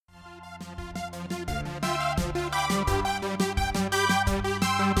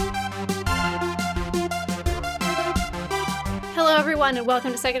everyone, and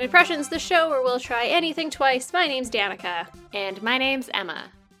welcome to Second Impressions, the show where we'll try anything twice. My name's Danica. And my name's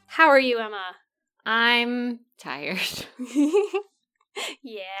Emma. How are you, Emma? I'm tired.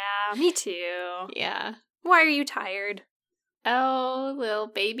 Yeah, me too. Yeah. Why are you tired? Oh, little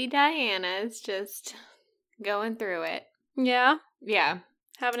baby Diana is just going through it. Yeah? Yeah.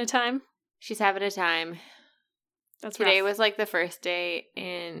 Having a time? She's having a time. That's Today rough. was like the first day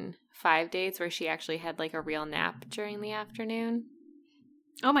in 5 days where she actually had like a real nap during the afternoon.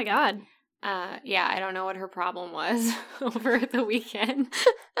 Oh my god. Yeah, I don't know what her problem was over the weekend.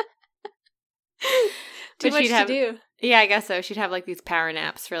 Too much to do. Yeah, I guess so. She'd have like these power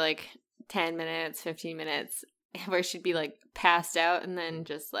naps for like 10 minutes, 15 minutes, where she'd be like passed out and then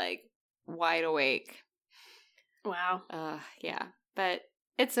just like wide awake. Wow. Yeah, but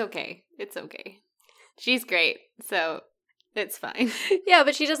it's okay. It's okay. She's great, so it's fine. Yeah,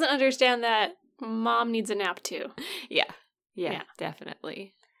 but she doesn't understand that mom needs a nap too. Yeah,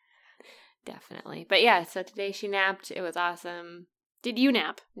 definitely. Definitely. But yeah, so today she napped. It was awesome. Did you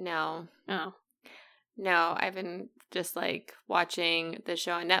nap? No. Oh. No, I've been just like watching the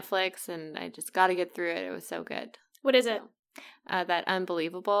show on Netflix and I just got to get through it. It was so good. What is it? That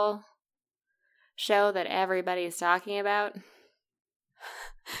Unbelievable show that everybody's talking about.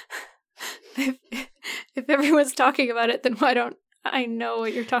 If everyone's talking about it, then why don't I know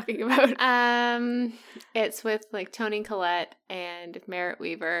what you're talking about? It's with like Toni Collette and Merritt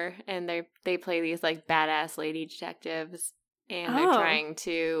Wever, and they play these like badass lady detectives, and they're trying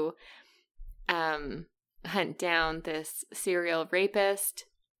to hunt down this serial rapist.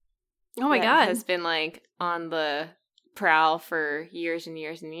 Oh my that god. has been like on the prowl for years and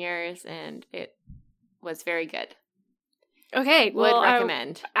years and years, and it was very good. Okay, well, would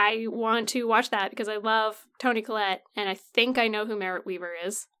recommend. I want to watch that because I love Toni Collette, and I think I know who Merritt Wever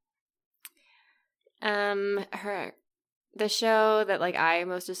is. The show that like I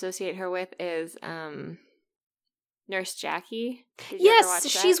most associate her with is Nurse Jackie. Did you ever watch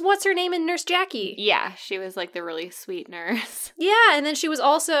Yes, that? she's what's her name in Nurse Jackie. Yeah, she was like the really sweet nurse. Yeah, and then she was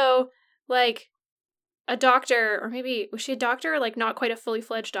also like a doctor, or maybe was she a doctor? Like not quite a fully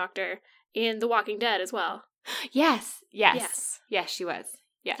fledged doctor in The Walking Dead as well. Yes, she was.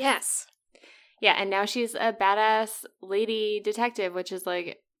 Yes. Yeah, and now she's a badass lady detective, which is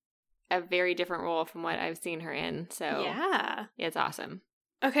like a very different role from what I've seen her in. So yeah, it's awesome.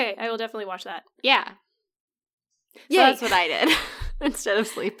 Okay, I will definitely watch that. Yeah. So Yay. that's what I did instead of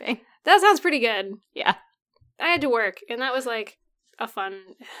sleeping. That sounds pretty good. Yeah. I had to work, and that was like a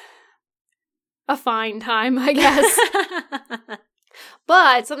fine time, I guess.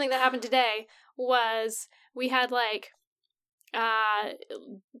 But something that happened today was we had like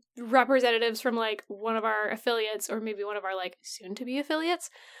representatives from like one of our affiliates, or maybe one of our like soon to be affiliates,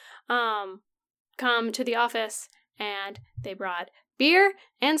 come to the office, and they brought beer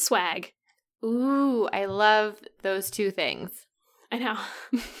and swag. Ooh, I love those two things. I know.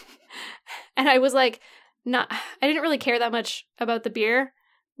 And I was like, I didn't really care that much about the beer.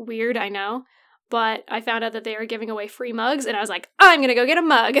 Weird, I know. But I found out that they were giving away free mugs, and I was like, I'm going to go get a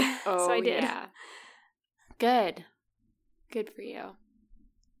mug. Oh, so I did. Yeah. Good. Good for you.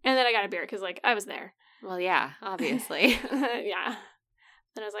 And then I got a beer because, like, I was there. Well, yeah, obviously. Yeah.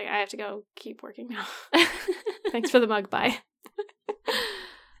 Then I was like, I have to go keep working now. Thanks for the mug. Bye.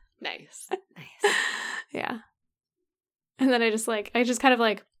 Nice. Yeah. And then I just kind of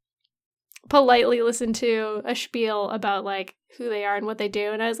like politely listened to a spiel about like who they are and what they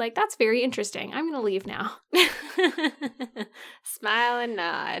do. And I was like, that's very interesting. I'm going to leave now. Smile and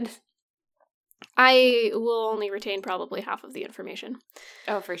nod. I will only retain probably half of the information.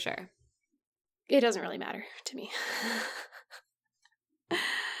 Oh, for sure. It doesn't really matter to me.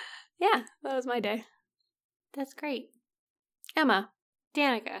 Yeah, that was my day. That's great. Emma.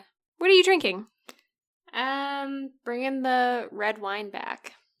 Danica. What are you drinking? Bringing the red wine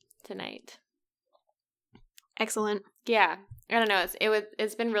back tonight. Excellent. Yeah. I don't know.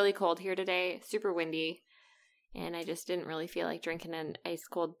 It's been really cold here today. Super windy. And I just didn't really feel like drinking an ice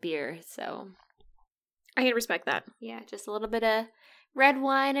cold beer, so I can respect that. yeah, just a little bit of red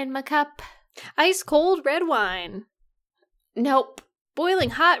wine in my cup. Ice cold red wine. Nope.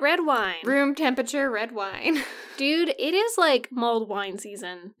 Boiling hot red wine. Room temperature red wine. Dude, it is like mulled wine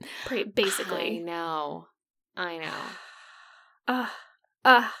season, basically. I know. I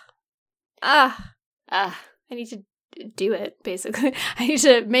need to do it, basically. I need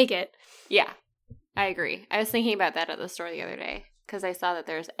to make it. Yeah, I agree. I was thinking about that at the store the other day because I saw that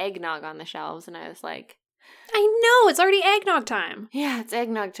there's eggnog on the shelves and I was like, I know, it's already eggnog time. yeah, it's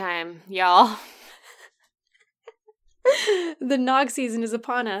eggnog time, y'all. The nog season is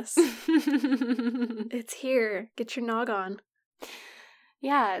upon us. It's here. Get your nog on.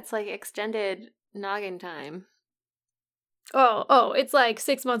 Yeah, it's like extended noggin time. Oh, it's like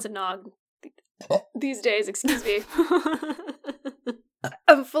 6 months of nog these days, excuse me.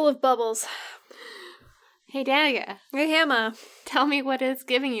 I'm full of bubbles. Hey, Danica. Hey, Hannah. Tell me what is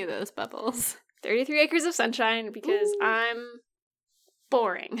giving you those bubbles. 33 acres of sunshine because Ooh. I'm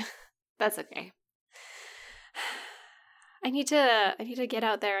boring. That's okay. I need to get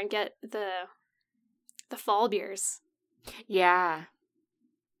out there and get the fall beers. Yeah.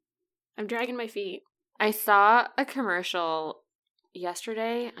 I'm dragging my feet. I saw a commercial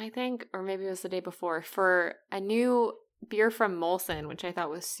yesterday, I think, or maybe it was the day before, for a new beer from Molson, which I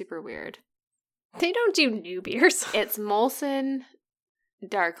thought was super weird. They don't do new beers. It's Molson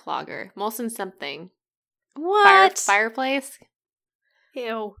Dark Lager. Molson something. What? Fireplace?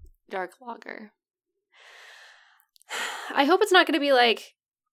 Ew. Dark Lager. I hope it's not going to be like...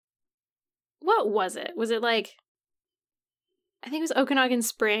 What was it? Was it like... I think it was Okanagan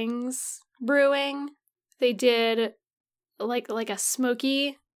Springs Brewing. They did like a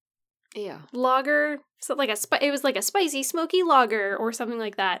smoky lager. So like it was like a spicy smoky lager or something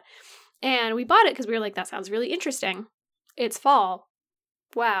like that. And we bought it because we were like, that sounds really interesting. It's fall.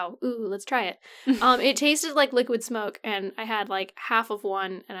 Wow. Ooh, let's try it. It tasted like liquid smoke, and I had like half of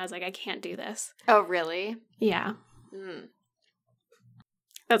one, and I was like, I can't do this. Oh, really? Yeah.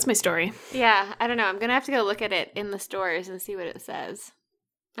 That's my story. Yeah, I don't know. I'm going to have to go look at it in the stores and see what it says.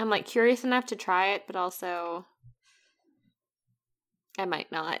 I'm like curious enough to try it, but also I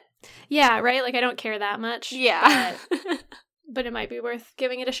might not. Yeah, right? Like I don't care that much. Yeah. But it might be worth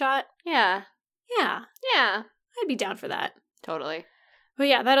giving it a shot. Yeah. Yeah. Yeah. I'd be down for that. Totally. But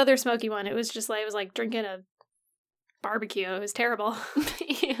yeah, that other smoky one, it was just like, it was like drinking a barbecue. It was terrible.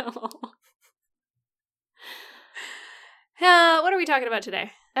 Ew. What are we talking about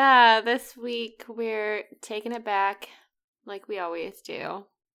today? This week we're taking it back like we always do.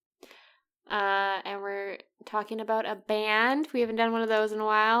 And we're talking about a band. We haven't done one of those in a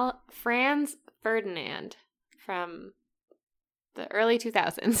while. Franz Ferdinand from the early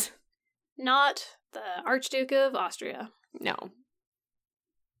 2000s. Not the Archduke of Austria. No.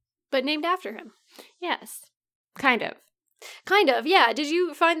 But named after him. Yes. Kind of. Kind of, yeah. Did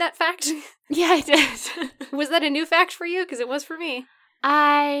you find that fact? Yeah, I did. Was that a new fact for you? Because it was for me.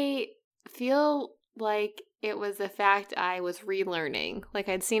 I feel like it was a fact I was relearning. Like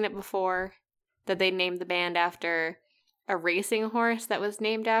I'd seen it before, that they named the band after a racing horse that was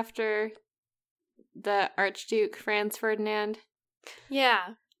named after the Archduke Franz Ferdinand.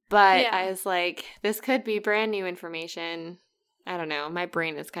 Yeah. But I was like, this could be brand new information. I don't know. My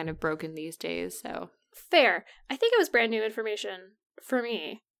brain is kind of broken these days, so. Fair. I think it was brand new information for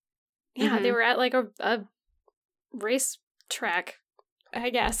me. Yeah, They were at like a race track, I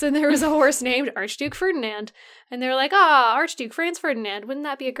guess, and there was a horse named Archduke Ferdinand. And they were like, Archduke Franz Ferdinand. Wouldn't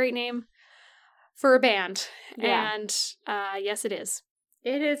that be a great name for a band? Yeah. And yes, it is.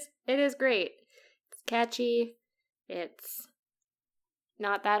 It is great. It's catchy. It's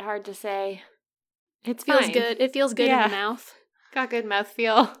not that hard to say. It feels good. It feels good in the mouth. Got good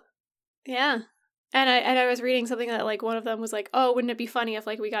mouthfeel. Yeah. And I was reading something that like one of them was like, oh, wouldn't it be funny if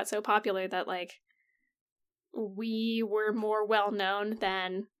like we got so popular that like we were more well known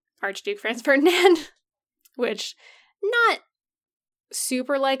than Archduke Franz Ferdinand? Which not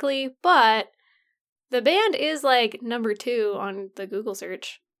super likely, but the band is like number 2 on the Google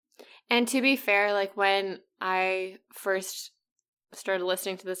search. And to be fair, like when I first started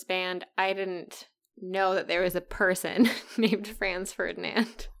listening to this band, I didn't know that there was a person named Franz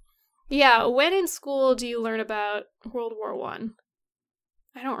Ferdinand. Yeah, when in school do you learn about World War I?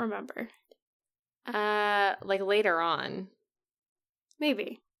 I don't remember. Like later on.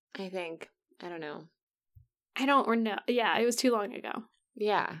 Maybe. I think. I don't know. I don't know. Yeah, it was too long ago.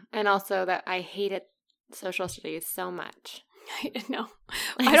 Yeah, and also that I hated social studies so much. No.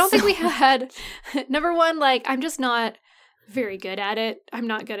 I don't think we had... Number one, like, I'm just not very good at it. I'm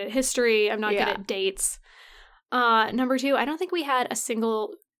not good at history. I'm not good at dates. Number 2, I don't think we had a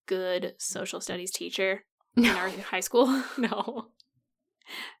single good social studies teacher in our high school. No.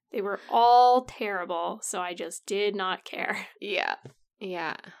 They were all terrible, so I just did not care. Yeah.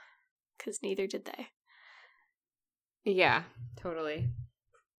 Yeah. Because neither did they. Yeah, totally.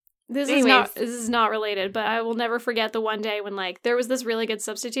 This is not related, but I will never forget the one day when like there was this really good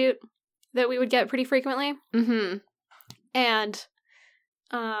substitute that we would get pretty frequently. Mm-hmm. And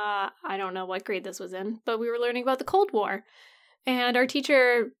I don't know what grade this was in, but we were learning about the Cold War. And our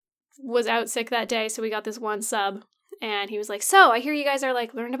teacher was out sick that day, so we got this one sub. And he was like, so I hear you guys are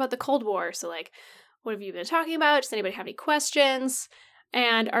like learning about the Cold War. So like, what have you been talking about? Does anybody have any questions?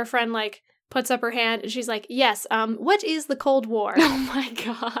 And our friend like puts up her hand, and she's like, yes, what is the Cold War? Oh my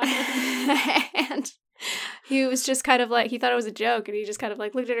God. And he was just kind of like, he thought it was a joke, and he just kind of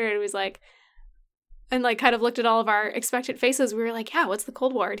like looked at her and was like, and like kind of looked at all of our expectant faces. We were like, yeah, what's the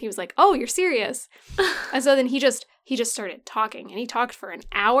Cold War? And he was like, oh, you're serious. And so then he just started talking, and he talked for an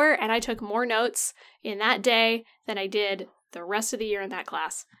hour, and I took more notes in that day than I did the rest of the year in that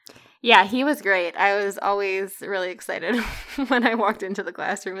class. Yeah, he was great. I was always really excited when I walked into the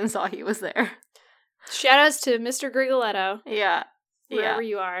classroom and saw he was there. Shout outs to Mr. Grigoletto. Yeah. Wherever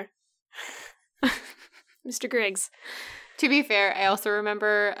you are. Mr. Griggs. To be fair, I also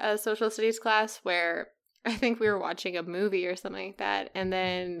remember a social studies class where I think we were watching a movie or something like that, and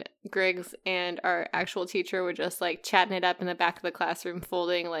then Griggs and our actual teacher were just like chatting it up in the back of the classroom,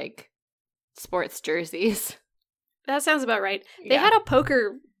 folding like sports jerseys. That sounds about right. They had a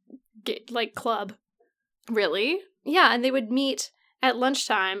poker like club. Really? Yeah, and they would meet at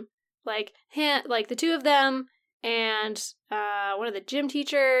lunchtime, like the two of them and one of the gym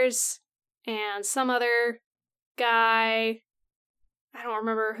teachers and some other guy. I don't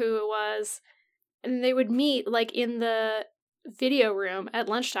remember who it was. And they would meet like in the video room at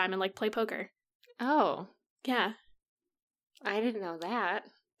lunchtime and like play poker. Oh. Yeah. I didn't know that.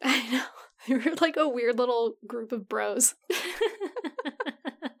 I know. They were like a weird little group of bros.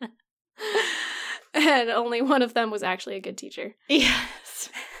 And only one of them was actually a good teacher. Yes.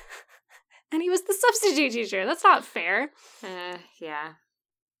 And he was the substitute teacher. That's not fair. Yeah.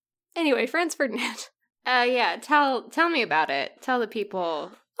 Anyway, Franz Ferdinand. Yeah, tell me about it. Tell the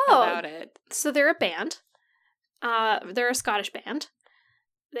people about it. So they're a band. They're a Scottish band.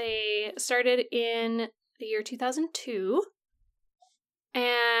 They started in the year 2002.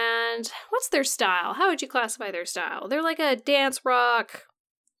 And what's their style? How would you classify their style? They're like a dance rock,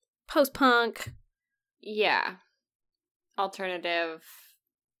 post-punk. Yeah. Alternative.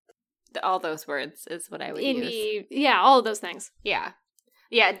 All those words is what I would use. Yeah, all of those things. Yeah.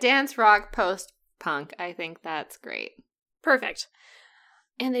 Yeah, dance rock, post-punk. I think that's great. Perfect.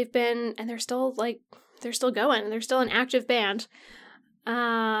 And they're still going. They're still an active band.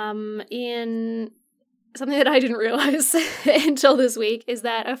 In something that I didn't realize until this week is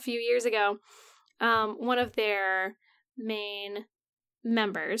that a few years ago, one of their main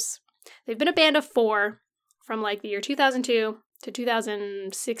members, they've been a band of 4 from like the year 2002 to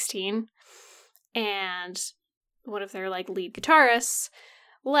 2016, and one of their like lead guitarists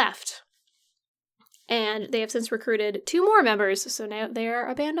left. And they have since recruited 2 more members, so now they are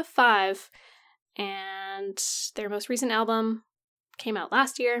a band of 5. And their most recent album came out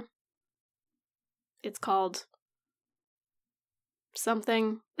last year. It's called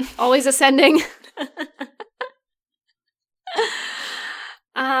something. Always Ascending.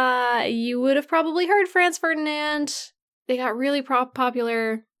 You would have probably heard Franz Ferdinand. They got really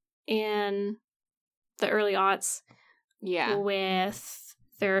popular in the early aughts. Yeah. With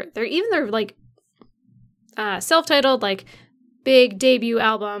their like self-titled like big debut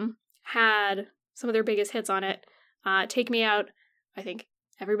album had some of their biggest hits on it. Take Me Out. I think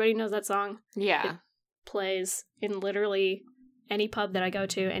everybody knows that song. Yeah. It plays in literally any pub that I go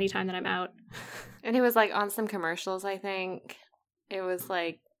to anytime that I'm out. And it was like on some commercials, I think. It was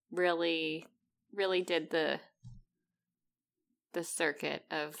like really, really did the circuit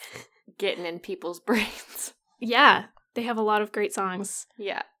of getting in people's brains. Yeah. They have a lot of great songs.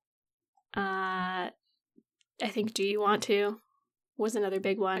 Yeah. I think Do You Want To was another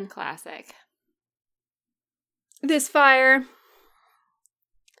big one. A classic. This Fire.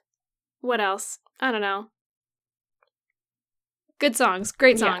 What else? I don't know. Good songs.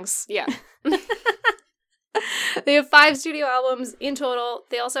 Great songs. Yeah. They have 5 studio albums in total.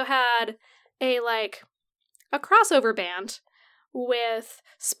 They also had a crossover band with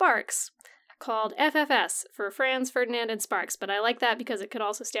Sparks called FFS for Franz Ferdinand and Sparks, but I like that because it could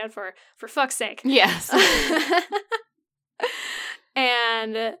also stand for fuck's sake. Yes.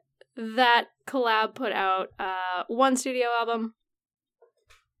 And that collab put out 1 studio album.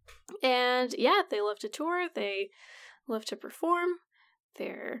 And yeah, they love to tour. They love to perform.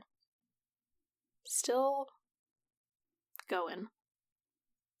 They're still going.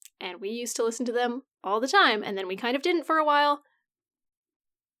 And we used to listen to them all the time, and then we kind of didn't for a while.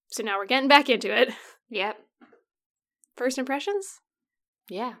 So now we're getting back into it. Yep. First impressions?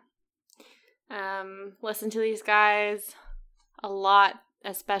 Yeah. Listen to these guys a lot,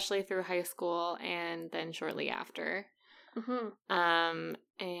 especially through high school and then shortly after. Mm-hmm.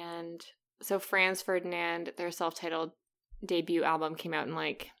 And so Franz Ferdinand, their self-titled debut album came out in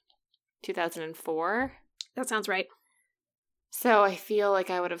like 2004. That sounds right. So I feel like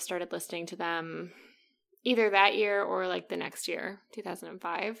I would have started listening to them either that year or like the next year,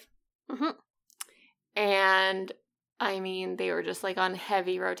 2005. Mhm. And I mean, they were just like on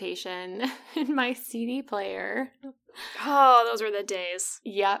heavy rotation in my CD player. Oh, those were the days.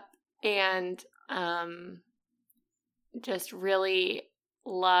 Yep. And just really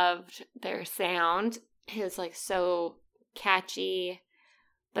loved their sound. It was like so catchy,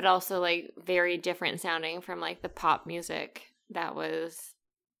 but also like very different sounding from like the pop music that was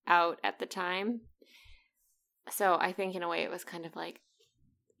out at the time. So I think in a way it was kind of like,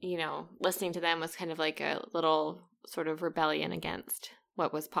 you know, listening to them was kind of like a little sort of rebellion against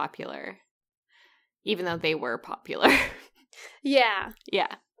what was popular, even though they were popular. Yeah.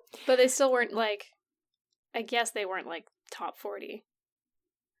 Yeah. But they still weren't like, I guess they weren't like top 40.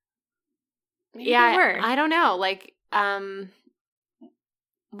 Maybe Yeah, they were. I don't know. Like,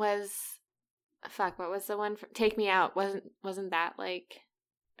 what was the one for Take Me Out? Wasn't that like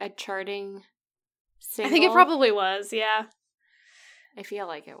a charting single? I think it probably was, yeah. I feel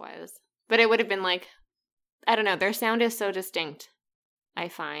like it was. But it would have been like, I don't know, their sound is so distinct, I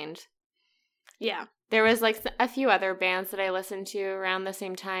find. Yeah. There was like a few other bands that I listened to around the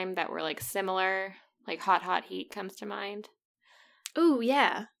same time that were like similar, like Hot Hot Heat comes to mind. Ooh,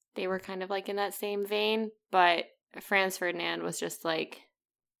 yeah. They were kind of like in that same vein, but Franz Ferdinand was just like,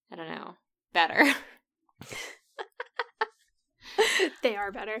 I don't know, better. They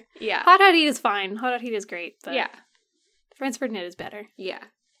are better. Yeah. Hot Hot Heat is fine. Hot Hot Heat is great, but Yeah. Franz Ferdinand is better. Yeah.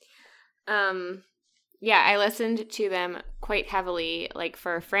 Yeah, I listened to them quite heavily, like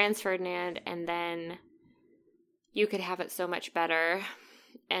for Franz Ferdinand, and then You Could Have It So Much Better,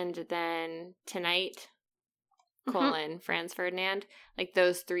 and then Tonight, Franz Ferdinand. Like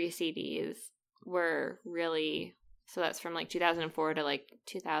those 3 CDs were really, so that's from like 2004 to like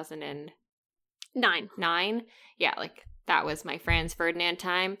 2009. Yeah, like that was my Franz Ferdinand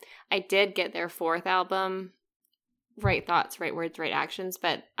time. I did get their 4th album, Right Thoughts, Right Words, Right Actions,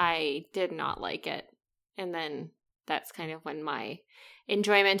 but I did not like it. And then that's kind of when my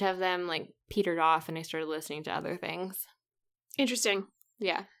enjoyment of them like petered off and I started listening to other things. Interesting.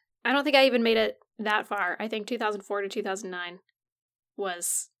 Yeah. I don't think I even made it that far. I think 2004 to 2009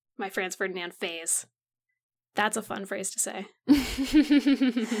 was my Franz Ferdinand phase. That's a fun phrase to say.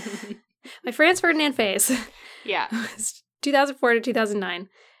 My Franz Ferdinand phase. Yeah. Was 2004 to 2009.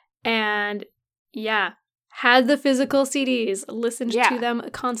 And yeah, had the physical CDs, listened to them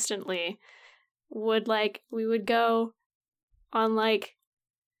constantly. We would go on like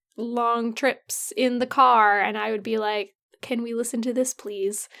long trips in the car and I would be like, can we listen to this,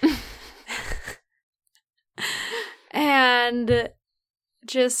 please? And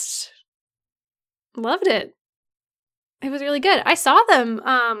just loved it. It was really good. I saw them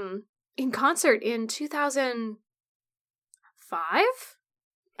in concert in 2005?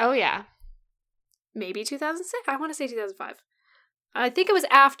 Oh, yeah. Maybe 2006? I want to say 2005. I think it was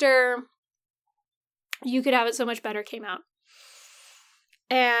after You Could Have It So Much Better came out.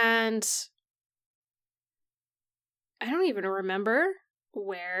 And I don't even remember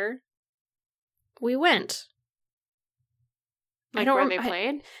where we went. Like where they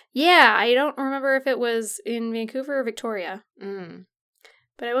played? Yeah, I don't remember if it was in Vancouver or Victoria.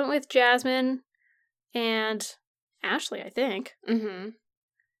 But I went with Jasmine and Ashley, I think. Mm-hmm.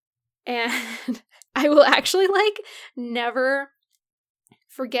 And I will actually never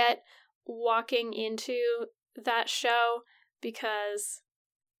forget walking into that show because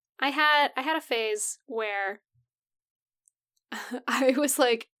I had a phase where I was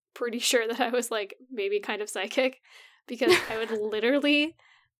pretty sure that I was maybe kind of psychic because I would literally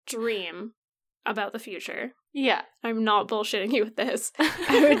dream about the future. Yeah. I'm not bullshitting you with this.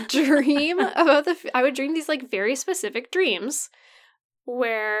 I would dream I would dream these very specific dreams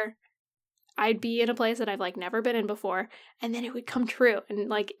where I'd be in a place that I've never been in before, and then it would come true and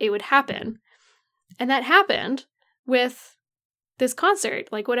it would happen. And that happened with this concert.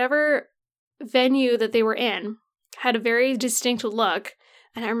 Whatever venue that they were in had a very distinct look.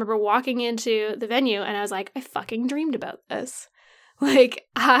 And I remember walking into the venue and I was like, I fucking dreamed about this.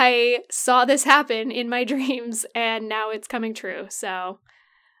 I saw this happen in my dreams and now it's coming true. So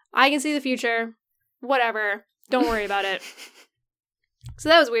I can see the future. Whatever. Don't worry about it. So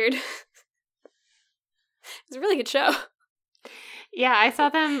that was weird. It was a really good show. Yeah, I saw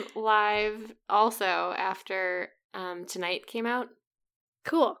them live also after Tonight came out.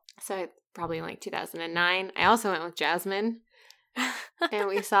 Cool. So probably in 2009. I also went with Jasmine. And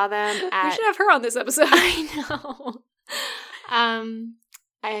we saw them at... We should have her on this episode. I know.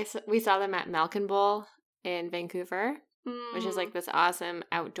 We saw them at Malkin Bowl in Vancouver, which is this awesome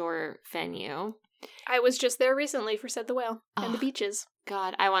outdoor venue. I was just there recently for Said the Whale and the beaches.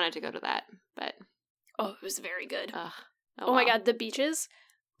 God, I wanted to go to that, but... Oh, it was very good. Oh my God, the beaches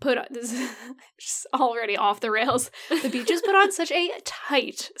this is just already off the rails. The Beaches put on such a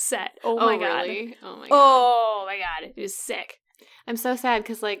tight set. Oh my god. Really? Oh my god. Oh my god. It was sick. I'm so sad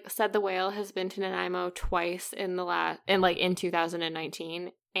because Said the Whale has been to Nanaimo twice in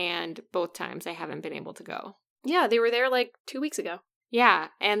 2019, and both times I haven't been able to go. Yeah, they were there 2 weeks ago. Yeah,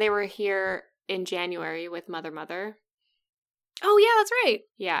 and they were here in January with Mother. Oh yeah, that's right.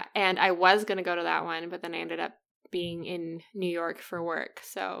 Yeah, and I was going to go to that one, but then I ended up being in New York for work,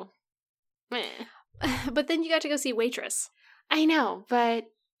 so But then you got to go see Waitress. I know, but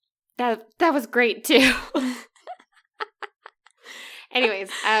that was great too.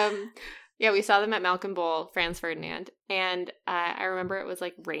 Anyways, yeah, we saw them at Malcolm Bowl, Franz Ferdinand, and I remember it was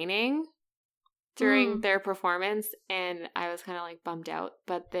raining during their performance, and I was kind of bummed out,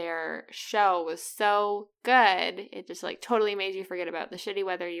 but their show was so good. It just totally made you forget about the shitty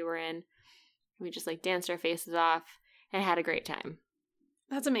weather you were in. We just danced our faces off and had a great time.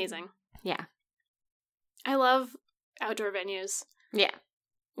 That's amazing. Yeah. I love outdoor venues. Yeah.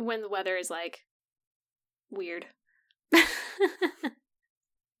 When the weather is weird.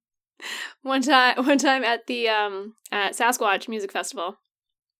 One time at the at Sasquatch Music Festival,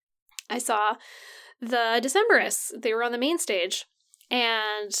 I saw the Decemberists. They were on the main stage,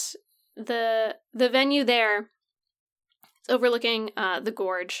 and the venue there is overlooking the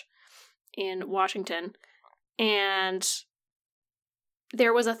gorge in Washington, and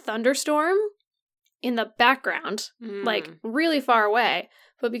there was a thunderstorm in the background, really far away.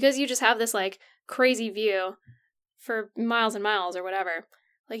 But because you just have this crazy view for miles and miles or whatever,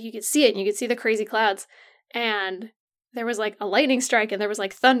 you could see it, and you could see the crazy clouds, and there was a lightning strike, and there was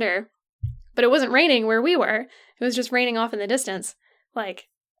thunder, but it wasn't raining where we were. It was just raining off in the distance,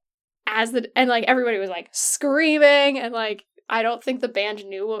 everybody was screaming, and I don't think the band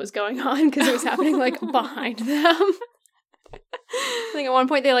knew what was going on because it was happening behind them. I think at one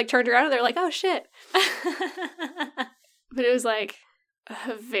point they turned around and they're oh shit. But it was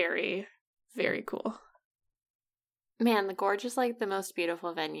very, very cool. Man, the Gorge is the most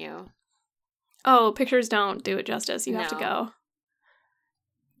beautiful venue. Oh, pictures don't do it justice. You have to No. go.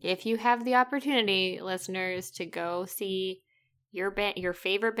 If you have the opportunity, listeners, to go see your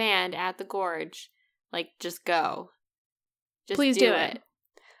favorite band at the Gorge, just go. Just Please do it.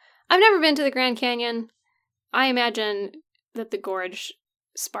 I've never been to the Grand Canyon. I imagine that the Gorge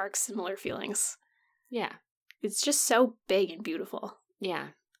sparks similar feelings. Yeah. It's just so big and beautiful. Yeah.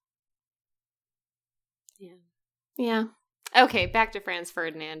 Yeah. Okay, back to Franz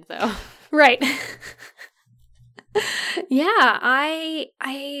Ferdinand, though. Right. Yeah, I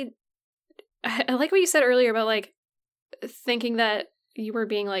like what you said earlier about thinking that you were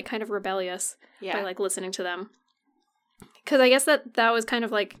being kind of rebellious by listening to them. Because I guess that was kind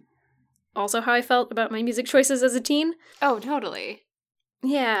of also how I felt about my music choices as a teen. Oh, totally.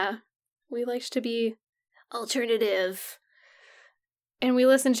 Yeah. We liked to be alternative. And we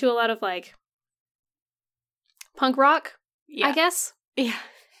listened to a lot of punk rock, I guess. Yeah.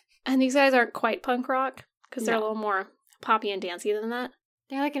 And these guys aren't quite punk rock because they're No. a little more poppy and dancey than that.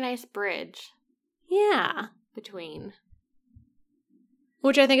 They're a nice bridge Yeah. between.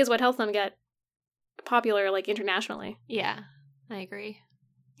 Which I think is what helped them get popular internationally. Yeah, I agree.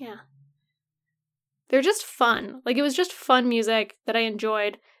 Yeah. They're just fun. It was just fun music that I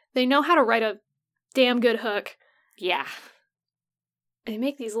enjoyed. They know how to write a damn good hook. Yeah. They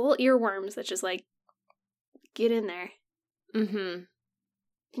make these little earworms that just get in there. Mm-hmm.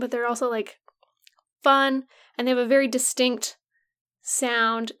 But they're also fun, and they have a very distinct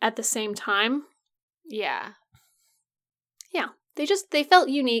sound at the same time. Yeah. Yeah. They felt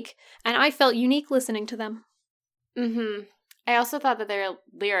unique, and I felt unique listening to them. Mm-hmm. I also thought that their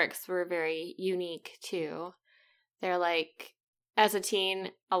lyrics were very unique, too. They're as a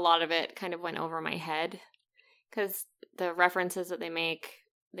teen, a lot of it kind of went over my head. Because the references that they make,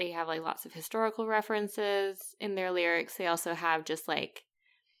 they have lots of historical references in their lyrics. They also have just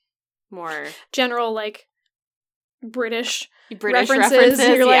more General, British references.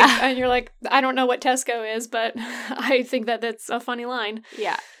 You're yeah. and you're I don't know what Tesco is, but I think that that's a funny line.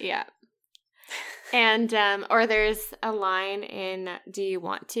 Yeah, yeah. And, or there's a line in Do You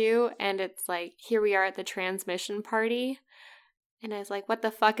Want To? And it's here we are at the transmission party. And I was what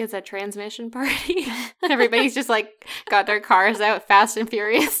the fuck is a transmission party? Everybody's just got their cars out Fast and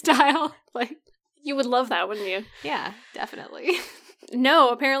Furious style. You would love that, wouldn't you? Yeah, definitely. No,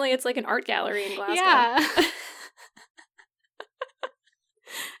 apparently it's an art gallery in Glasgow. Yeah.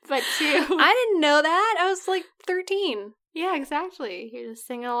 But too. I didn't know that. I was 13. Yeah, exactly. You're just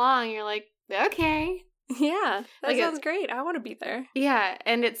singing along. You're okay. Yeah, that Like sounds great. I want to be there. Yeah,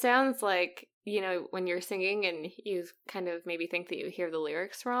 and it sounds like you know, when you're singing and you kind of maybe think that you hear the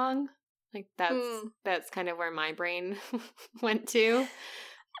lyrics wrong. Like that's kind of where my brain went to.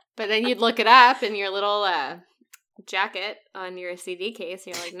 But then you'd look it up in your little jacket on your CD case,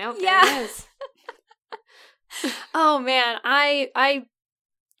 and you're like, nope, there it is. Oh man, I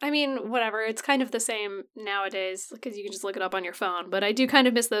mean, whatever. It's kind of the same nowadays because you can just look it up on your phone. But I do kind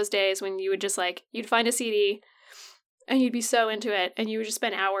of miss those days when you would just like you'd find a CD and you'd be so into it, and you would just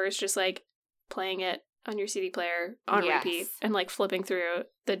spend hours just like playing it on your CD player on repeat and like flipping through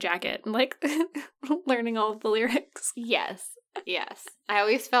the jacket and like learning all of the lyrics. Yes. I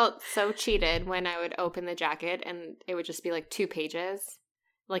always felt so cheated when I would open the jacket and it would just be like 2 pages.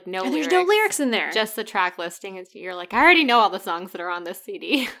 Like no lyrics. There's no lyrics in there. Just the track listing. And you're like, I already know all the songs that are on this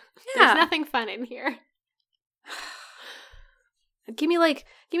CD. There's nothing fun in here. Give me like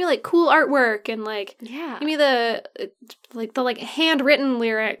cool artwork and like give me the handwritten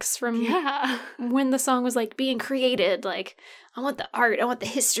lyrics from when the song was like being created. Like I want the art, I want the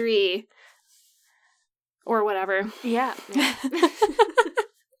history or whatever. Yeah.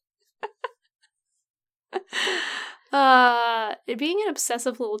 Being an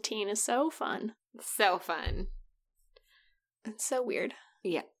obsessive little teen is so fun. So fun. It's so weird.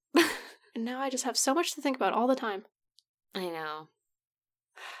 Yeah. And now I just have so much to think about all the time. I know.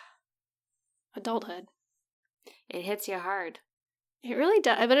 Adulthood. It hits you hard. It really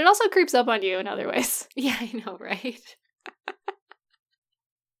does, but it also creeps up on you in other ways. Yeah, I know, right?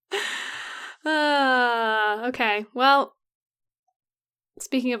 Okay. Well,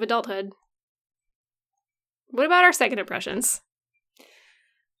 speaking of adulthood, what about our second impressions?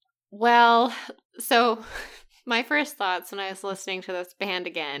 Well, so my first thoughts when I was listening to this band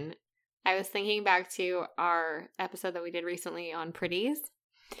again, I was thinking back to our episode that we did recently on Pretties.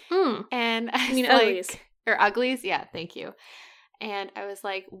 And I mean, Uglies. Or Uglies? Yeah, thank you. And I was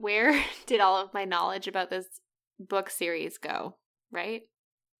like, where did all of my knowledge about this book series go? Right?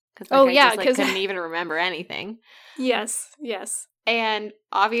 Because I couldn't even remember anything. Yes. And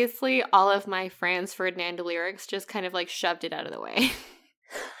obviously, all of my Franz Ferdinand lyrics just kind of like shoved it out of the way.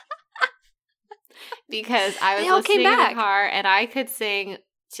 Because I was listening in the car and I could sing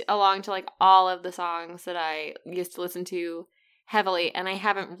along to like all of the songs that I used to listen to heavily. And I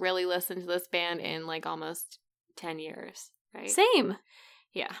haven't really listened to this band in like almost 10 years, right? Same.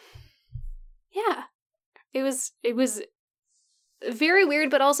 Yeah. It was very weird,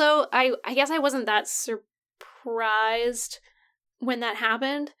 but also I guess I wasn't that surprised when that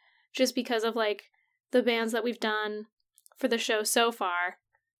happened, just because of like the bands that we've done for the show so far.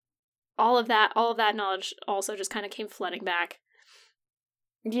 All of that knowledge also just kind of came flooding back.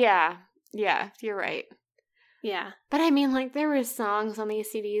 Yeah, you're right. Yeah. But I mean, like, there were songs on these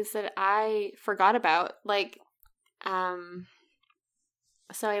CDs that I forgot about. Like, so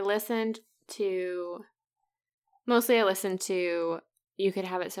I listened to You Could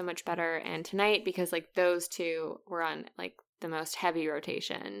Have It So Much Better and Tonight, because, like, those two were on, like, the most heavy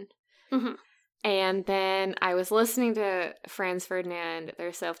rotation. Mm-hmm. And then I was listening to Franz Ferdinand,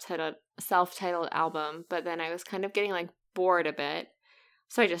 their self-titled album, but then I was kind of getting, like, bored a bit.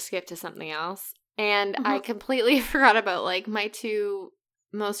 So I just skipped to something else. And I completely forgot about, like, my 2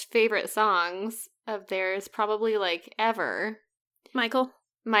 most favorite songs of theirs, probably, like, ever. Michael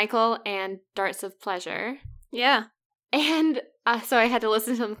and Darts of Pleasure. Yeah. And so I had to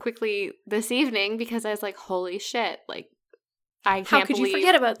listen to them quickly this evening because I was like, holy shit, like, I can't believe you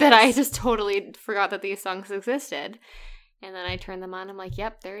forget about this? That I just totally forgot that these songs existed. And then I turned them on. I'm like,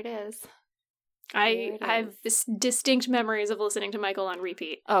 yep, there it is. I have distinct memories of listening to Michael on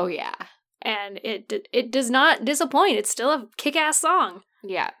repeat. Oh, yeah. And it does not disappoint. It's still a kick-ass song.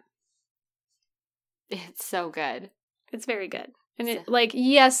 Yeah. It's so good. It's very good. And it, like,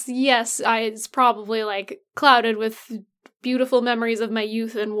 yes, it's probably, like, clouded with beautiful memories of my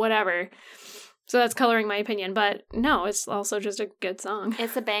youth and whatever. So that's coloring my opinion. But no, it's also just a good song.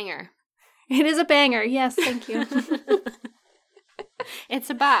 It's a banger. It is a banger. Yes, thank you. It's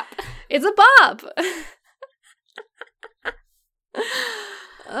a bop. It's a bop.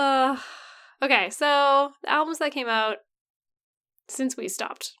 Okay, so the albums that came out since we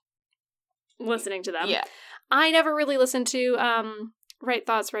stopped listening to them. Yeah. I never really listened to Right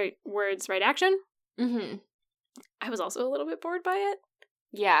Thoughts, Right Words, Right Action. Mm-hmm. I was also a little bit bored by it.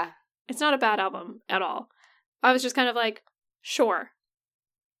 Yeah. It's not a bad album at all. I was just kind of like, sure.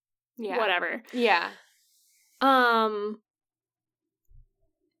 Yeah. Whatever. Yeah.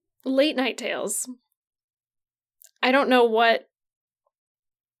 Late Night Tales. I don't know what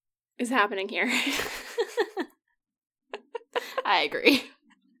is happening here. I agree.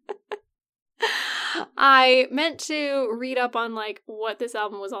 I meant to read up on, like, what this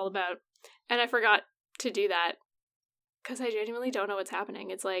album was all about And I forgot to do that because I genuinely don't know what's happening.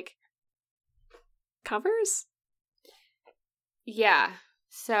 It's like covers? Yeah.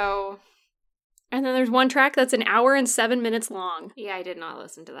 So. And then there's one track that's an hour and 7 minutes long. Yeah, I did not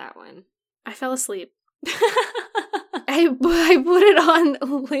listen to that one. I fell asleep. I put it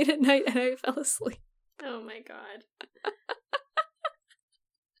on late at night and I fell asleep. Oh my god.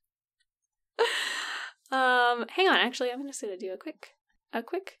 Hang on, actually, I'm just gonna do a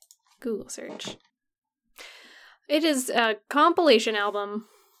quick Google search. It is a compilation album.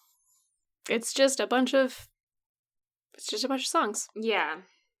 It's just a bunch of songs. Yeah.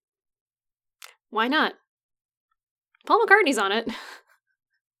 Why not? Paul McCartney's on it.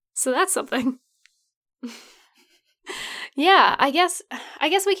 So that's something. Yeah, I guess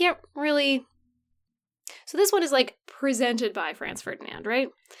we can't really. So this one is like presented by Franz Ferdinand, right?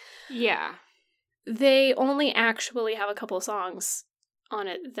 Yeah. They only actually have a couple of songs on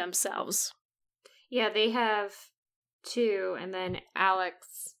it themselves. Yeah, they have 2, and then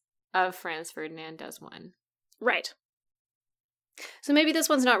Alex of Franz Ferdinand does 1. Right. So maybe this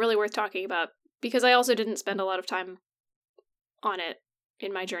one's not really worth talking about, because I also didn't spend a lot of time on it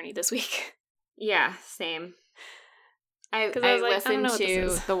in my journey this week. Yeah, same. I like, listened I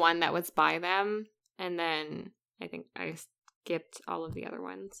to the one that was by them, and then I think I skipped all of the other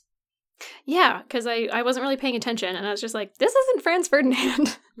ones. Yeah, because I wasn't really paying attention, and I was just like, this isn't Franz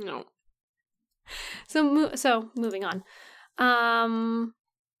Ferdinand. No. So moving on.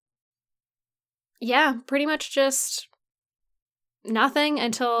 Yeah, pretty much just nothing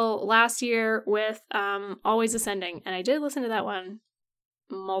until last year with Always Ascending, and I did listen to that one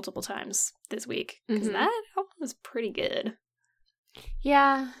multiple times this week because that album was pretty good.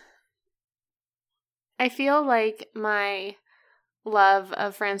 Yeah. I feel like my love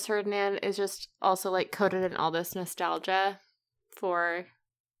of Franz Ferdinand is just also like coated in all this nostalgia for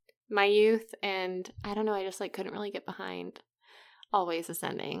my youth, and I don't know, I just like couldn't really get behind Always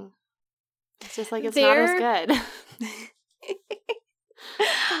Ascending. It's just like it's not as good.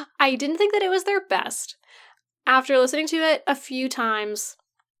 I didn't think that it was their best. After listening to it a few times,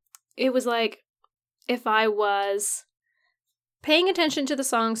 it was like if I was paying attention to the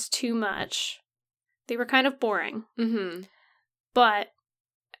songs too much, they were kind of boring. Mm-hmm. But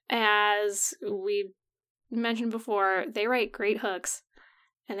as we mentioned before, they write great hooks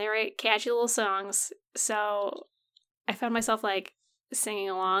and they write catchy little songs. So I found myself like singing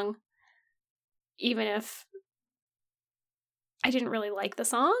along, even if I didn't really like the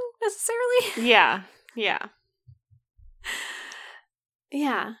song necessarily. Yeah. Yeah.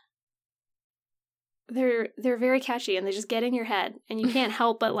 Yeah. They're very catchy and they just get in your head and you can't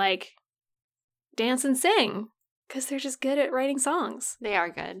help but like dance and sing because they're just good at writing songs. They are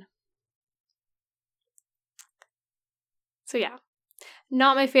good. So yeah.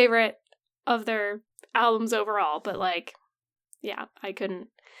 Not my favorite of their albums overall, but like yeah, I couldn't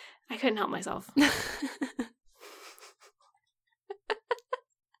help myself.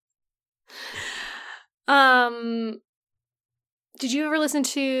 Did you ever listen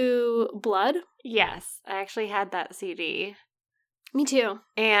to Blood? Yes, I actually had that CD. Me too.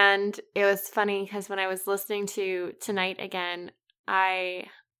 And it was funny because when I was listening to Tonight again, I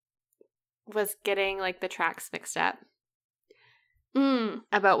was getting like the tracks mixed up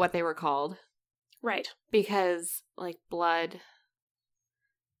about what they were called. Right. Because like Blood,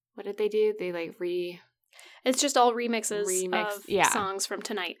 what did they do? They like It's just all remixes of songs from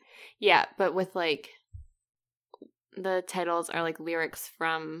Tonight. Yeah, but with like the titles are like lyrics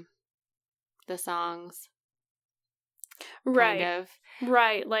from the songs. Right. Kind of.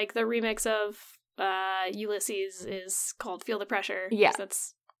 Right. Like the remix of Ulysses is called Feel the Pressure. Yeah.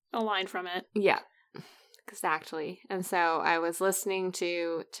 That's a line from it. Yeah. Exactly. And so I was listening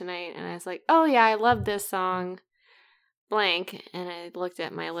to Tonight and I was like, oh yeah, I love this song. Blank. And I looked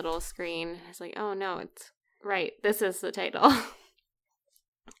at my little screen. I was like, oh no, it's right. This is the title.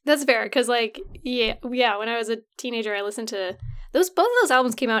 That's fair, because like yeah, when I was a teenager, I listened to both of those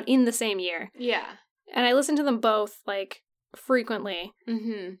albums came out in the same year. Yeah. And I listened to them both like frequently.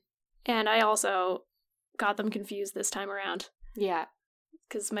 Mm-hmm. And I also got them confused this time around. Yeah.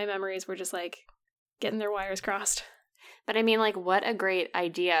 Because my memories were just like getting their wires crossed. But I mean, like, what a great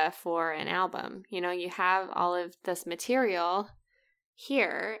idea for an album. You know, you have all of this material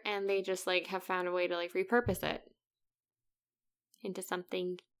here, and they just like have found a way to like repurpose it into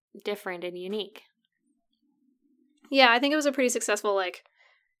something different and unique. Yeah, I think it was a pretty successful like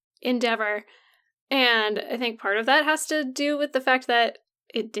endeavor. And I think part of that has to do with the fact that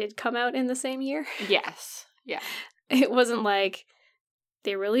it did come out in the same year. Yes. Yeah. It wasn't like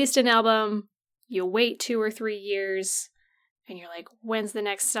they released an album, you wait 2 or 3 years, and you're like, when's the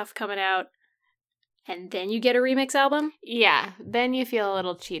next stuff coming out? And then you get a remix album. Yeah, then you feel a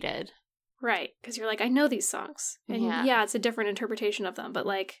little cheated. Right, because you're like, I know these songs. And yeah, it's a different interpretation of them, but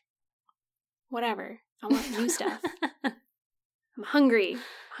like, whatever. I want new stuff. I'm hungry.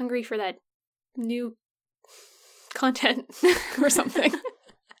 Hungry for that new content or something.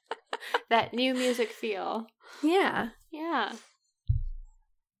 That new music feel. Yeah. Yeah.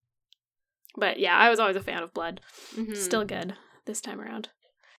 But yeah, I was always a fan of Blood. Mm-hmm. Still good this time around.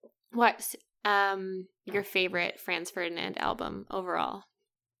 What's your favorite Franz Ferdinand album overall?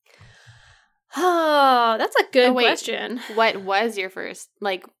 Oh, that's a good question. What was your first,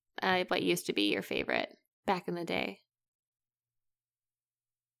 like, what used to be your favorite back in the day?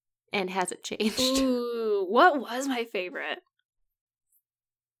 And has it changed? Ooh, what was my favorite?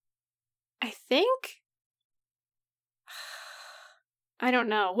 I think... I don't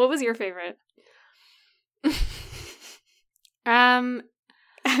know. What was your favorite? I'm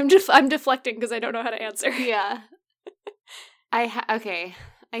deflecting because I don't know how to answer. Yeah. Okay.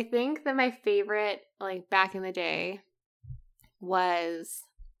 I think that my favorite, like, back in the day was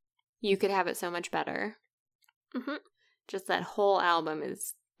You Could Have It So Much Better. Mm-hmm. Just that whole album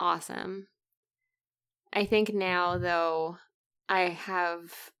is awesome. I think now, though, I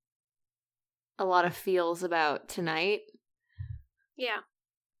have a lot of feels about Tonight. Yeah.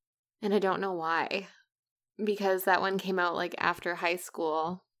 And I don't know why. Because that one came out, like, after high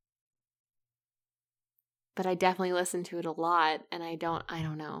school. But I definitely listened to it a lot, and I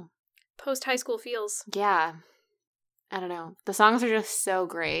don't know. Post-high school feels. Yeah. I don't know. The songs are just so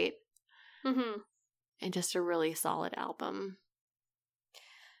great. Mm-hmm. And just a really solid album.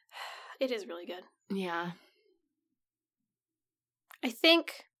 It is really good. Yeah. I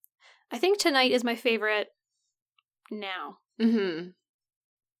think Tonight is my favorite now. Mm-hmm.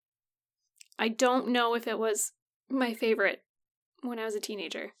 I don't know if it was my favorite when I was a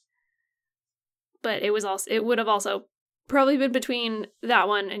teenager. But it would have also probably been between that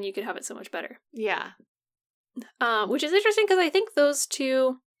one and You Could Have It So Much Better. Yeah. Which is interesting because I think those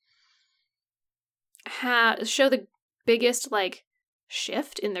two show the biggest, like,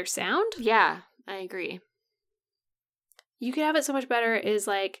 shift in their sound. Yeah, I agree. You Could Have It So Much Better is,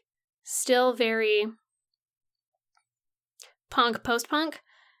 like, still very punk, post-punk.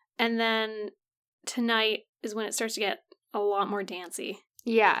 And then Tonight is when it starts to get a lot more dancey.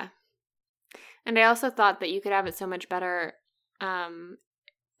 Yeah. And I also thought that You Could Have It So Much Better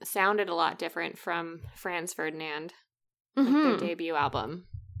sounded a lot different from Franz Ferdinand, like their debut album.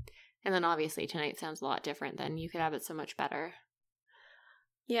 And then obviously Tonight sounds a lot different than You Could Have It So Much Better.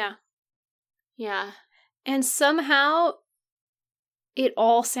 Yeah. Yeah. And somehow it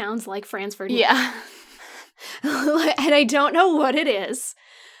all sounds like Franz Ferdinand. Yeah. And I don't know what it is.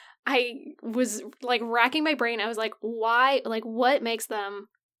 I was, like, racking my brain. I was like, why? Like, what makes them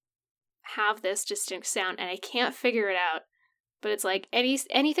have this distinct sound? And I can't figure it out. But it's like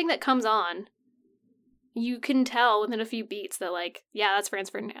anything that comes on, you can tell within a few beats that, like, yeah, that's Franz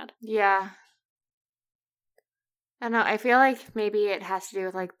Ferdinand. Yeah. I don't know. I feel like maybe it has to do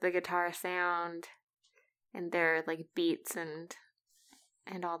with, like, the guitar sound and their, like, beats and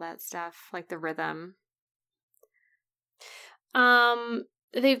all that stuff, like the rhythm.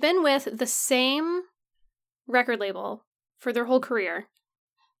 They've been with the same record label for their whole career,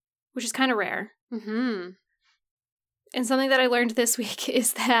 which is kind of rare. Mm-hmm. And something that I learned this week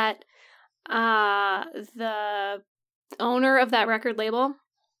is that the owner of that record label,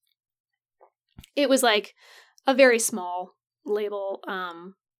 it was like a very small label,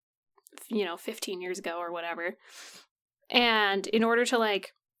 15 years ago or whatever. And in order to,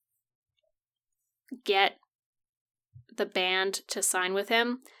 like, get the band to sign with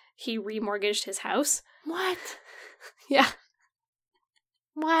him, he remortgaged his house. What? Yeah.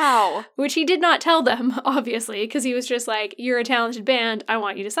 Wow. Which he did not tell them, obviously, because he was just like, you're a talented band. I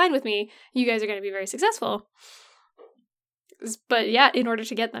want you to sign with me. You guys are going to be very successful. But yeah, in order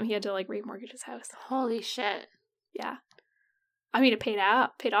to get them, he had to, like, remortgage his house. Holy shit. Yeah. I mean, it paid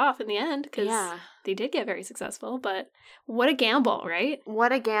off in the end, because yeah, they did get very successful, but what a gamble, right?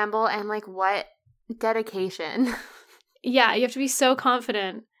 What a gamble, and, like, what dedication. Yeah, you have to be so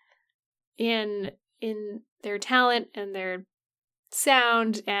confident in their talent and their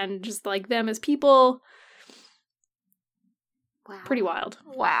sound and just, like, them as people. Wow. Pretty wild.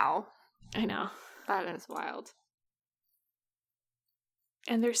 Wow. I know. That is wild.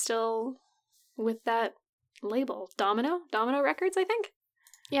 And they're still with that label. Domino Records, I think?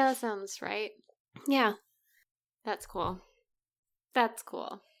 Yeah, that sounds right. Yeah. That's cool. That's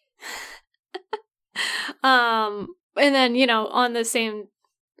cool. And then, on the same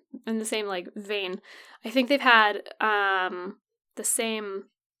in the same like vein, I think they've had the same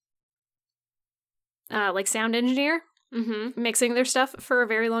like sound engineer mixing their stuff for a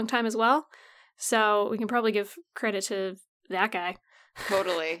very long time as well. So we can probably give credit to that guy.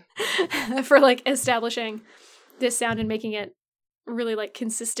 Totally. For like establishing this sound and making it really like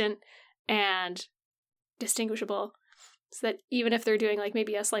consistent and distinguishable, so that even if they're doing like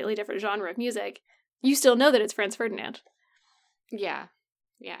maybe a slightly different genre of music, you still know that it's Franz Ferdinand. Yeah.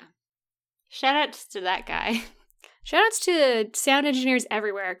 Shout outs to that guy. Shout outs to sound engineers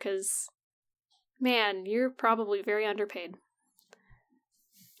everywhere, because man, you're probably very underpaid.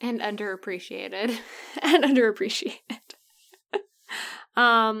 And underappreciated. And underappreciated.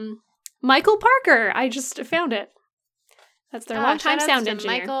 Michael Parker. I just found it. That's their longtime sound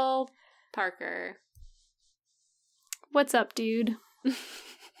engineer. Michael Parker. What's up, dude?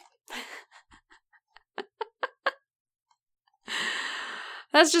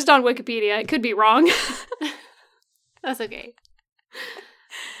 That's just on Wikipedia. It could be wrong. That's okay.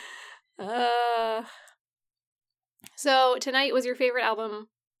 So Tonight was your favorite album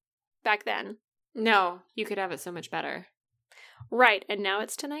back then? No, You Could Have It So Much Better. Right, and now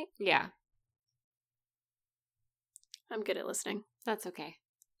it's Tonight? Yeah. I'm good at listening. That's okay.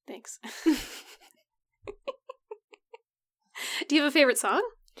 Thanks. Do you have a favorite song?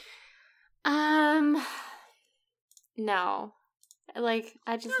 No. Like,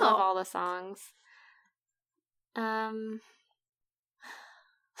 I just love all the songs. I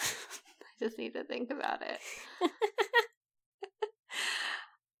just need to think about it.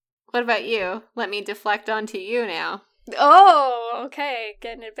 What about you? Let me deflect onto you now. Oh, okay.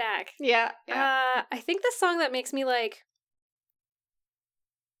 Getting it back. Yeah. I think the song that makes me like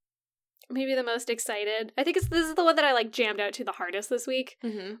maybe the most excited, I think this is the one that I like jammed out to the hardest this week,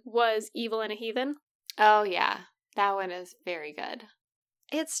 was Evil and a Heathen. Oh, yeah. That one is very good.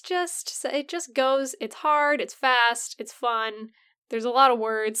 It just goes, it's hard, it's fast, it's fun, there's a lot of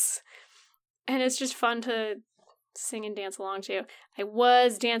words, and it's just fun to sing and dance along to. I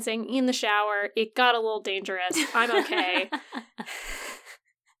was dancing in the shower. It got a little dangerous. I'm okay.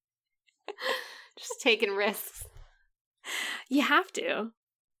 Just taking risks. You have to.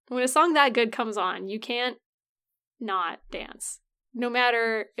 When a song that good comes on, you can't not dance. No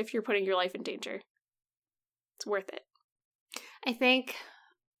matter if you're putting your life in danger. It's worth it. I think,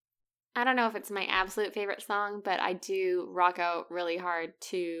 I don't know if it's my absolute favorite song, but I do rock out really hard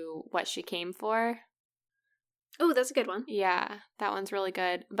to What She Came For. Oh, that's a good one. Yeah, that one's really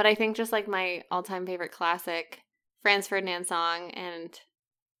good. But I think just like my all-time favorite classic Franz Ferdinand song, and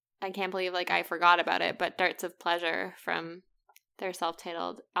I can't believe like I forgot about it, but Darts of Pleasure from their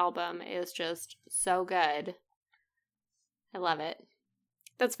self-titled album is just so good. I love it.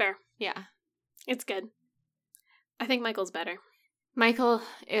 That's fair. Yeah. It's good. I think Michael's better. Michael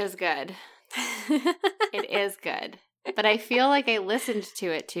is good. It is good. But I feel like I listened to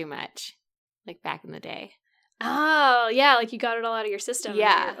it too much, like back in the day. Oh, yeah, like you got it all out of your system.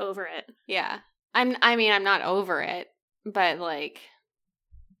 Yeah. And you're over it. Yeah. I'm not over it, but like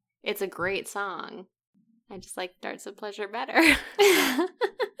it's a great song. I just like Darts of Pleasure better.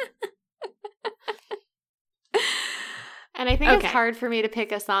 And I think it's hard for me to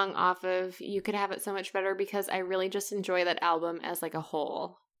pick a song off of You Could Have It So Much Better because I really just enjoy that album as like a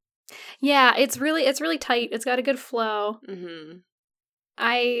whole. Yeah, it's really tight. It's got a good flow. Mm-hmm.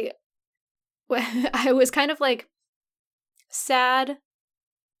 I was kind of like sad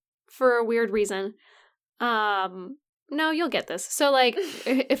for a weird reason. No, you'll get this. So like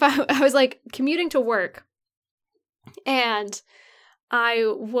if I was like commuting to work and I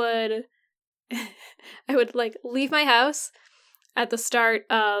would like leave my house at the start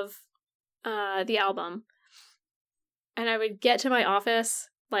of the album, and I would get to my office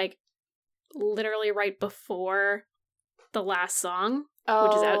like literally right before the last song,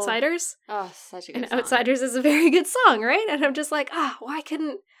 which is Outsiders. Oh, such a good song. And Outsiders is a very good song, right? And I'm just like, why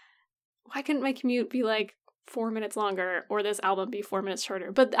couldn't my commute be like 4 minutes longer, or this album be 4 minutes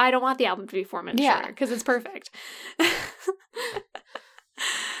shorter? But I don't want the album to be 4 minutes shorter because it's perfect.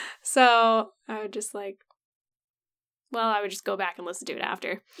 So I would just like, I would just go back and listen to it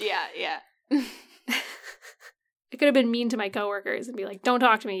after. Yeah. I could have been mean to my coworkers and be like, don't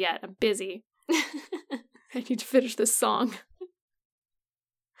talk to me yet. I'm busy. I need to finish this song.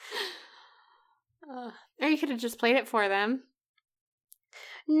 Or you could have just played it for them.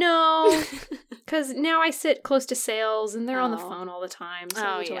 No, because now I sit close to sales and they're on the phone all the time. So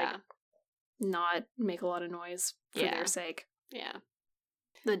I need to like not make a lot of noise for their sake. Yeah.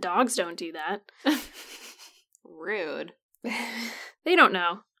 The dogs don't do that. Rude. They don't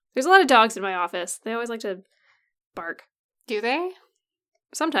know. There's a lot of dogs in my office. They always like to bark. Do they?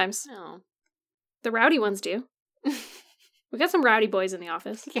 Sometimes. Oh. The rowdy ones do. We got some rowdy boys in the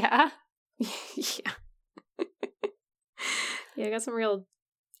office. Yeah. Yeah. Yeah, I got some real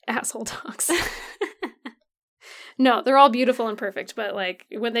asshole dogs. No, they're all beautiful and perfect, but like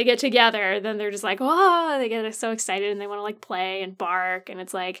when they get together, then they're just like, oh, they get so excited and they want to like play and bark, and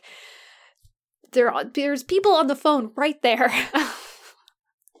it's like there's people on the phone right there.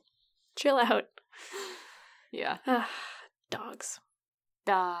 Chill out. Yeah. Dogs.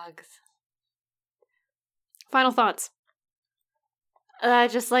 Dogs. Final thoughts.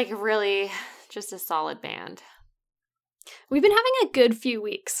 Just like really, just a solid band. We've been having a good few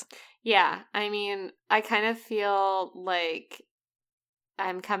weeks. Yeah, I mean, I kind of feel like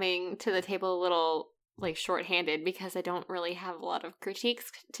I'm coming to the table a little like shorthanded because I don't really have a lot of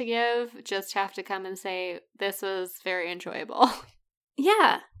critiques to give. Just have to come and say this was very enjoyable.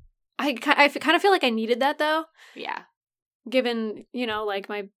 Yeah. I kind of feel like I needed that though, Yeah. given, you know, like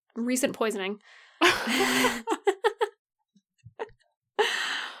my recent poisoning.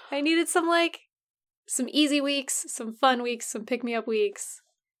 I needed some easy weeks, some fun weeks, some pick-me-up weeks.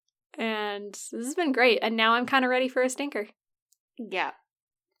 And this has been great. And now I'm kind of ready for a stinker. Yeah.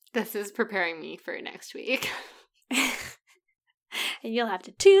 This is preparing me for next week. And you'll have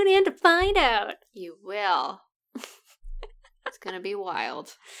to tune in to find out. You will. It's going to be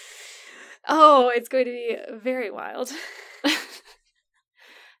wild. Oh, it's going to be very wild.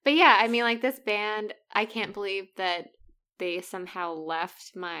 But yeah, I mean, like this band, I can't believe that they somehow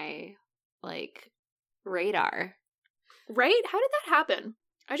left my, like, radar. Right? How did that happen?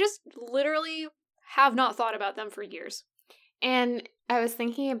 I just literally have not thought about them for years. And I was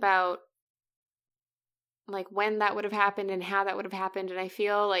thinking about, like, when that would have happened and how that would have happened. And I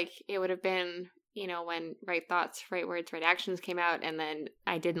feel like it would have been, you know, when Right Thoughts, Right Words, Right Actions came out. And then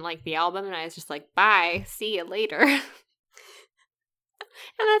I didn't like the album. And I was just like, bye, see you later.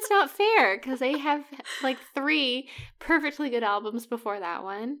 And that's not fair because they have, like, 3 perfectly good albums before that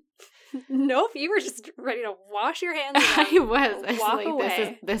one. Nope, you were just ready to wash your hands of them. I was walk like,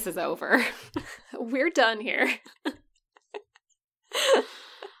 away. This is over. We're done here.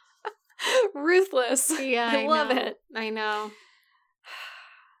 Ruthless. Yeah, I love know. it. I know.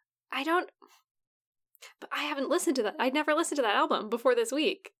 But I haven't listened to that. I'd never listened to that album before this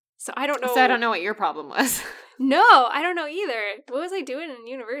week. So I don't know. So I don't know what your problem was. No, I don't know either. What was I doing in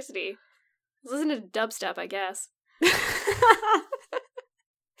university? I was listening to dubstep, I guess.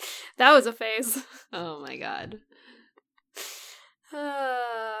 That was a phase. Oh my god.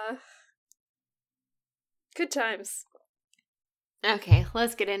 Good times. Okay,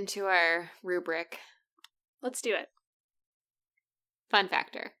 let's get into our rubric. Let's do it. Fun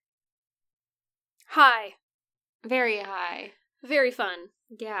factor. High. Very high. Very fun.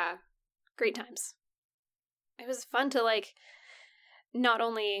 Yeah. Great times. It was fun to, like, not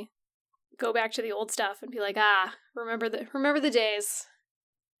only go back to the old stuff and be like, remember the days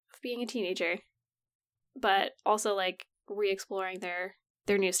of being a teenager, but also, like, re-exploring their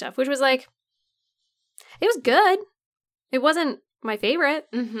new stuff, which was, like, it was good. It wasn't my favorite,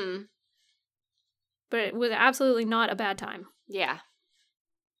 Mm-hmm. but it was absolutely not a bad time. Yeah.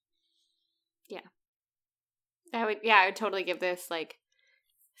 Yeah. I would totally give this, like,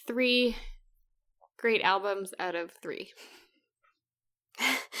 3 great albums out of 3.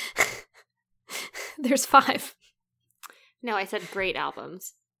 There's 5. No, I said great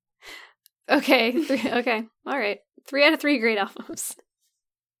albums. Okay, 3. Okay, all right. 3 out of 3 great albums.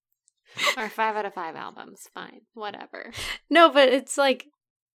 Or 5 out of 5 albums. Fine. Whatever. No, but it's like,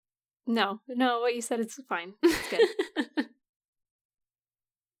 no, what you said is fine. It's good.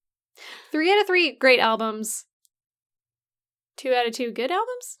 3 out of 3 great albums. 2 out of 2 good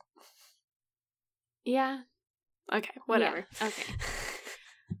albums? Yeah. Okay, whatever. Yeah. Okay.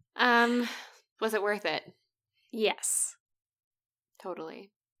 Was it worth it? Yes.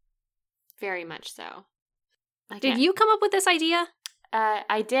 Totally. Very much so. Did you come up with this idea?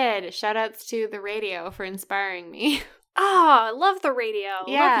 I did. Shout outs to the radio for inspiring me. Oh, I love the radio.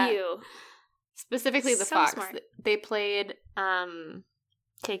 Yeah. Love you. Specifically the So Fox. smart. They played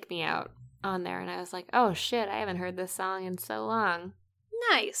Take Me Out on there, and I was like, oh shit, I haven't heard this song in so long.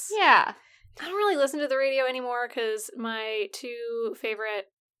 Nice. Yeah. I don't really listen to the radio anymore because my 2 favorite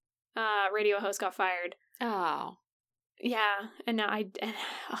radio hosts got fired. Oh. Yeah, and now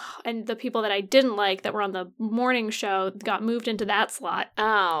and the people that I didn't like that were on the morning show got moved into that slot.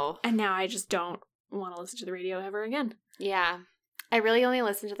 Oh. And now I just don't want to listen to the radio ever again. Yeah. I really only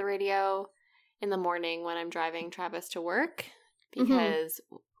listen to the radio in the morning when I'm driving Travis to work because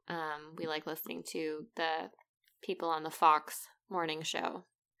we like listening to the people on the Fox morning show.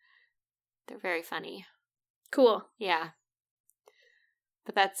 They're very funny. Cool. Yeah.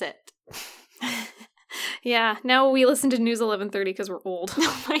 but that's it. Yeah, now we listen to News 11:30 because we're old.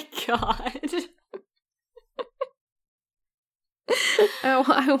 Oh my god.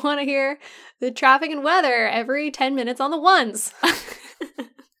 I want to hear the traffic and weather every 10 minutes on the ones.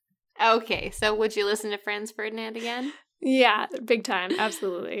 Okay, so would you listen to Franz Ferdinand again? Yeah, big time.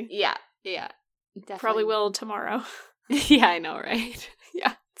 Absolutely. Yeah, definitely. Probably will tomorrow. Yeah, I know, right?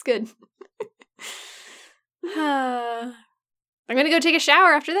 Yeah, it's good. I'm going to go take a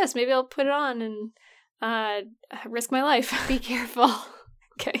shower after this. Maybe I'll put it on and risk my life. Be careful.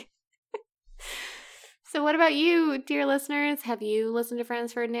 Okay. So what about you, dear listeners? Have you listened to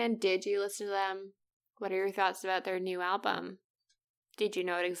Franz Ferdinand? Did you listen to them? What are your thoughts about their new album? Did you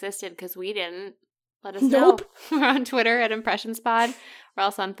know it existed? Because we didn't. Let us know. Nope. We're on Twitter at ImpressionsPod. We're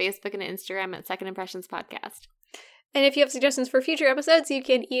also on Facebook and Instagram at Second Impressions Podcast. And if you have suggestions for future episodes, you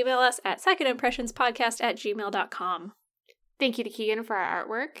can email us at secondimpressionspodcast@gmail.com. Thank you to Keegan for our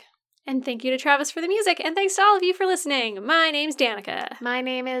artwork. And thank you to Travis for the music, and thanks to all of you for listening. My name's Danica. My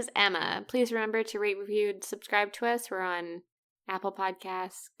name is Emma. Please remember to rate, review, and subscribe to us. We're on Apple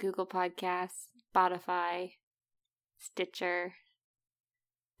Podcasts, Google Podcasts, Spotify, Stitcher.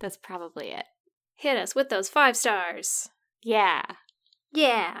 That's probably it. Hit us with those 5 stars. Yeah.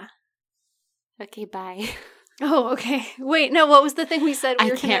 Yeah. Okay, bye. Oh, okay. Wait, no, what was the thing we said we I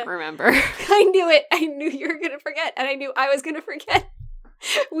were can't remember. I knew it. I knew you were going to forget, and I knew I was going to forget.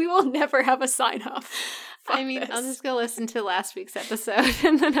 We will never have a sign-off. I mean, I'll just go listen to last week's episode,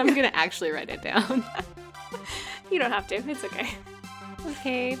 and then I'm going to actually write it down. You don't have to. It's okay.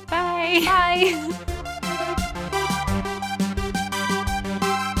 Okay, bye. Bye.